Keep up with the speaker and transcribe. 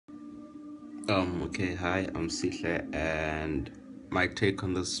Okay, hi, I'm Sihle, and my take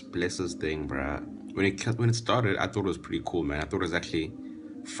on this blessers thing, bruh. When it started, I thought it was pretty cool, man. I thought it was actually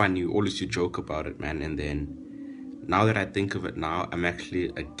funny. We always used to joke about it, man. And then now that I think of it now, I'm actually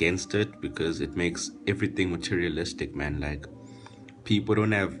against it because it makes everything materialistic, man. Like people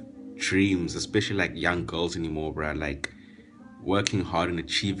don't have dreams, especially like young girls anymore, bruh. Like working hard and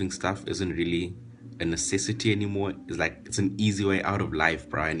achieving stuff isn't really a necessity anymore. It's like it's an easy way out of life,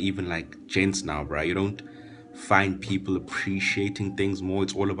 bro. And even like gents now, bro, you don't find people appreciating things more.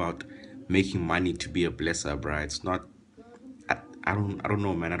 It's all about making money to be a blesser, bro. It's not. I don't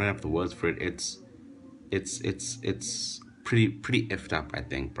know, man. I don't have the words for it. It's pretty effed up, I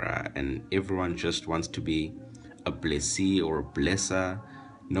think, bruh. And everyone just wants to be a blessee or a blesser.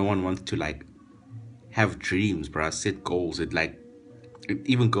 No one wants to like have dreams, bruh. Set goals. It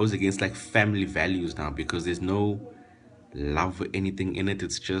even goes against like family values now because there's no love or anything in it.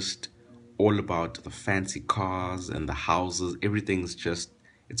 It's just all about the fancy cars and the houses. Everything's just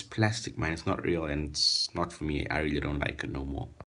it's plastic, man. It's not real and it's not for me. I really don't like it no more.